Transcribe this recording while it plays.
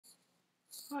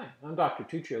Hi, I'm Dr.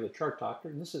 Tuccio, the Chart Doctor,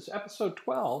 and this is episode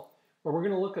 12, where we're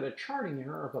going to look at a charting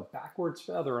error of a backwards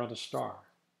feather on a star.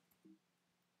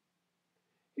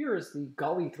 Here is the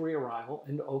GULLI3 arrival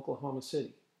into Oklahoma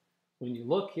City. When you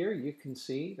look here, you can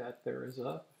see that there is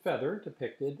a feather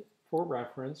depicted for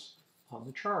reference on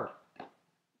the chart.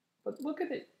 But look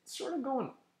at it sort of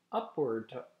going upward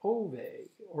to Ove,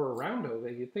 or around Ove.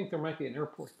 You'd think there might be an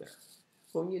airport there.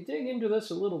 But when you dig into this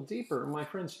a little deeper, my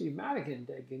friend Steve Madigan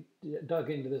dug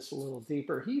into this a little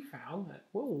deeper, he found that,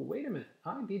 whoa, wait a minute,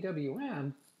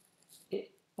 IBWM,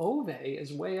 Ove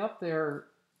is way up there.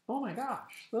 Oh my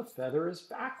gosh, the feather is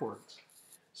backwards.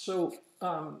 So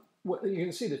what you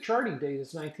can see, the charting date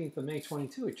is 19th of May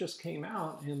 22. It just came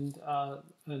out, and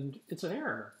it's an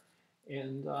error.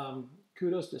 And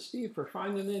kudos to Steve for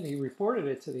finding it. He reported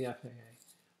it to the FAA.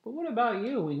 But what about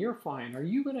you when you're flying? Are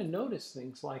you going to notice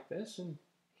things like this? And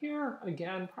here,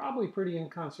 again, probably pretty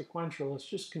inconsequential. It's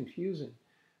just confusing.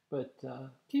 But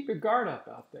keep your guard up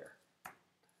out there.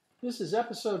 This is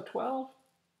episode 12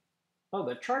 of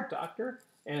the Chart Doctor,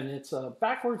 and it's a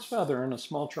backwards feather and a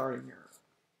small charting error.